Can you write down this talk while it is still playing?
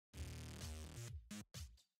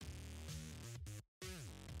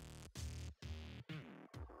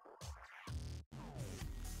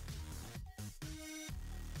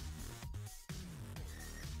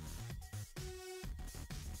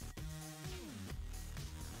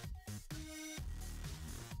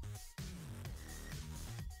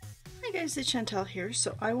Hi guys, it's Chantal here.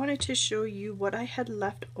 So I wanted to show you what I had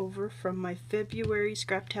left over from my February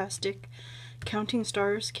Scraptastic Counting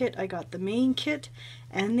Stars kit. I got the main kit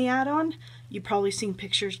and the add-on. You've probably seen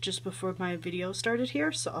pictures just before my video started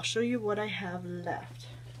here, so I'll show you what I have left.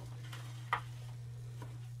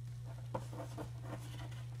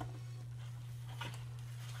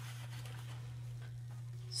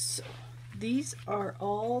 So these are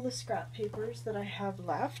all the scrap papers that I have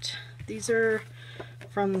left. These are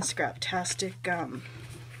from the Scraptastic.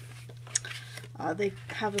 They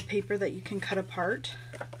have a paper that you can cut apart.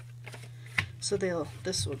 So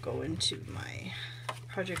this will go into my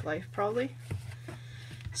Project Life probably.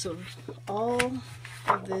 So all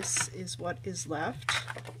of this is what is left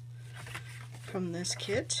from this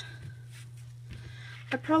kit.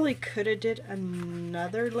 I probably could have did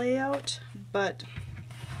another layout, but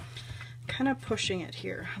kind of pushing it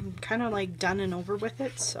here. I'm kind of like done and over with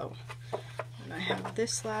it, so and I have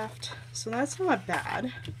this left, so that's not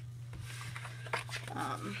bad.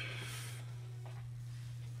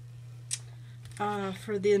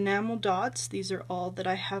 For the enamel dots, these are all that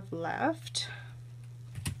I have left.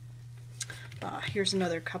 Here's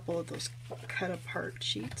another couple of those cut apart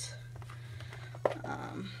sheets.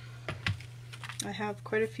 I have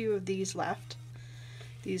quite a few of these left.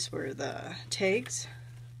 These were the tags.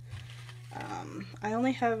 I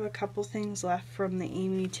only have a couple things left from the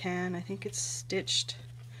Amy Tan. I think it's stitched.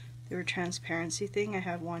 They were transparency thing. I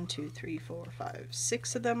have 1, 2, 3, 4, 5,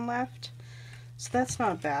 6 of them left. So that's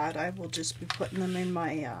not bad. I will just be putting them in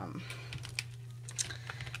my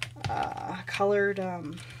colored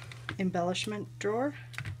embellishment drawer.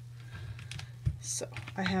 So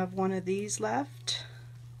I have one of these left.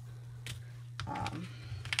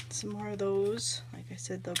 Some more of those. Like I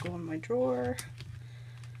said, they'll go in my drawer.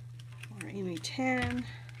 More Amy Tan.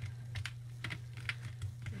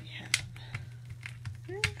 We have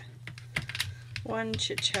one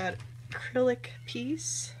Chit Chat acrylic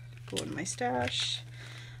piece. Go in my stash.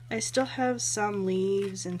 I still have some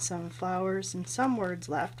leaves and some flowers and some words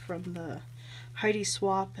left from the Heidi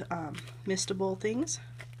Swap mistable things.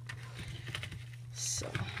 So,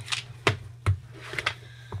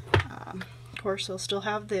 of course, I'll still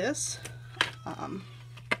have this.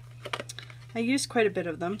 I used quite a bit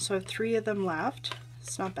of them, so I have 3 of them left.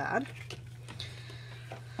 It's not bad.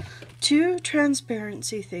 2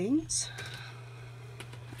 transparency things.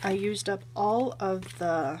 I used up all of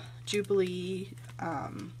the Jubilee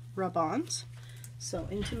rub-ons, so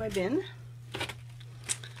into my bin.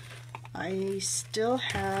 I still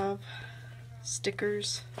have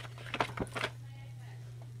stickers,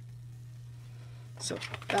 so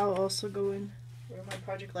that will also go in where my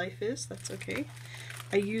Project Life is. That's okay.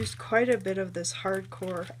 I used quite a bit of this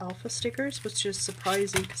hardcore alpha stickers, which is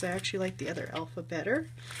surprising because I actually like the other alpha better.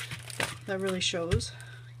 That really shows.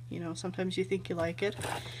 You know, sometimes you think you like it.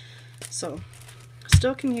 So,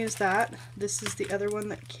 still can use that. This is the other one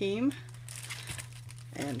that came.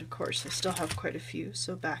 And of course, I still have quite a few.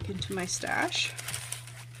 So back into my stash.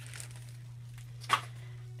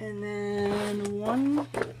 And then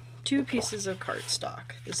 2 pieces of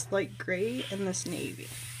cardstock. This light gray and this navy.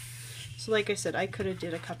 So like I said, I could have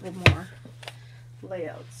did a couple more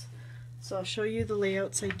layouts. So I'll show you the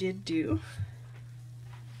layouts I did do.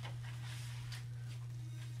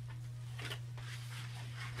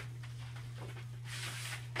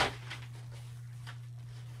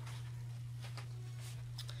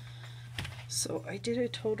 So I did a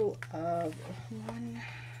total of 1,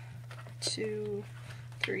 2,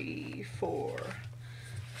 3, 4,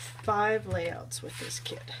 5 layouts with this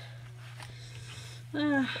kit.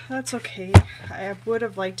 That's okay. I would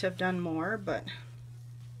have liked to have done more, but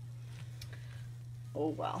oh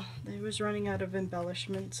well. I was running out of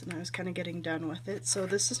embellishments and I was kind of getting done with it. So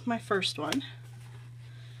this is my first one.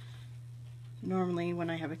 Normally when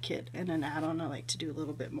I have a kit and an add-on I like to do a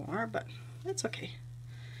little bit more, but that's okay.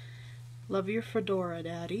 Love your fedora,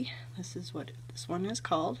 Daddy. This is what this one is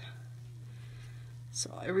called.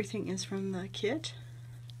 So everything is from the kit.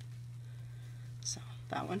 So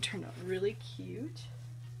that one turned out really cute.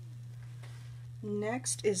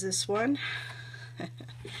 Next is this one.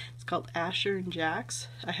 It's called Asher and Jax.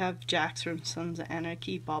 I have Jax from Sons of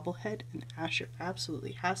Anarchy bobblehead, and Asher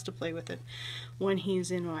absolutely has to play with it when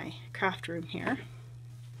he's in my craft room here.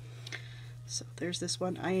 So there's this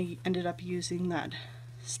one. I ended up using that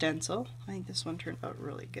stencil. I think this one turned out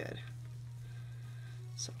really good.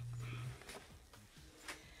 So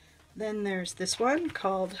then there's this one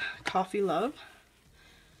called Coffee Love.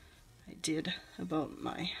 I did about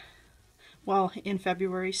my, well, in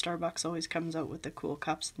February Starbucks always comes out with the cool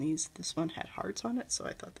cups, and this one had hearts on it, so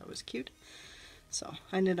I thought that was cute. So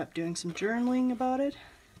I ended up doing some journaling about it.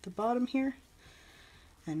 at the bottom here.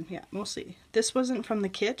 And yeah, mostly this wasn't from the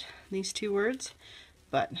kit, these two words,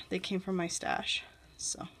 but they came from my stash.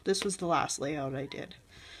 So this was the last layout I did.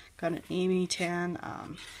 Got an Amy Tan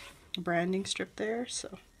branding strip there,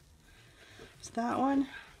 so it's that one.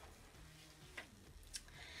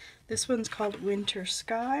 This one's called Winter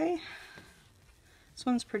Sky. This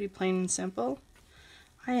one's pretty plain and simple.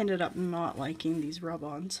 I ended up not liking these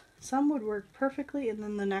rub-ons. Some would work perfectly and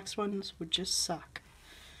then the next ones would just suck.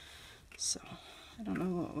 So I don't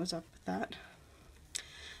know what was up with that.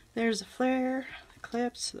 There's a flare, the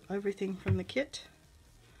clips, everything from the kit.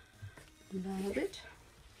 Love it.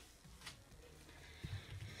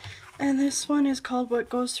 And this one is called What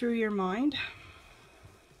Goes Through Your Mind.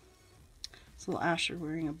 It's little Asher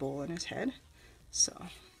wearing a bowl in his head. So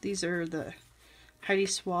these are the Heidi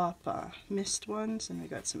Swap mist ones, and we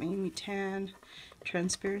got some Amy Tan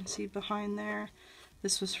transparency behind there.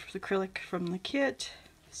 This was for the acrylic from the kit.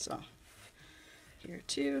 So here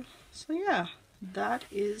too. So yeah, that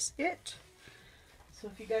is it. So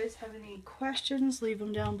if you guys have any questions, leave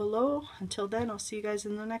them down below. Until then, I'll see you guys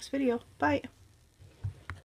in the next video. Bye!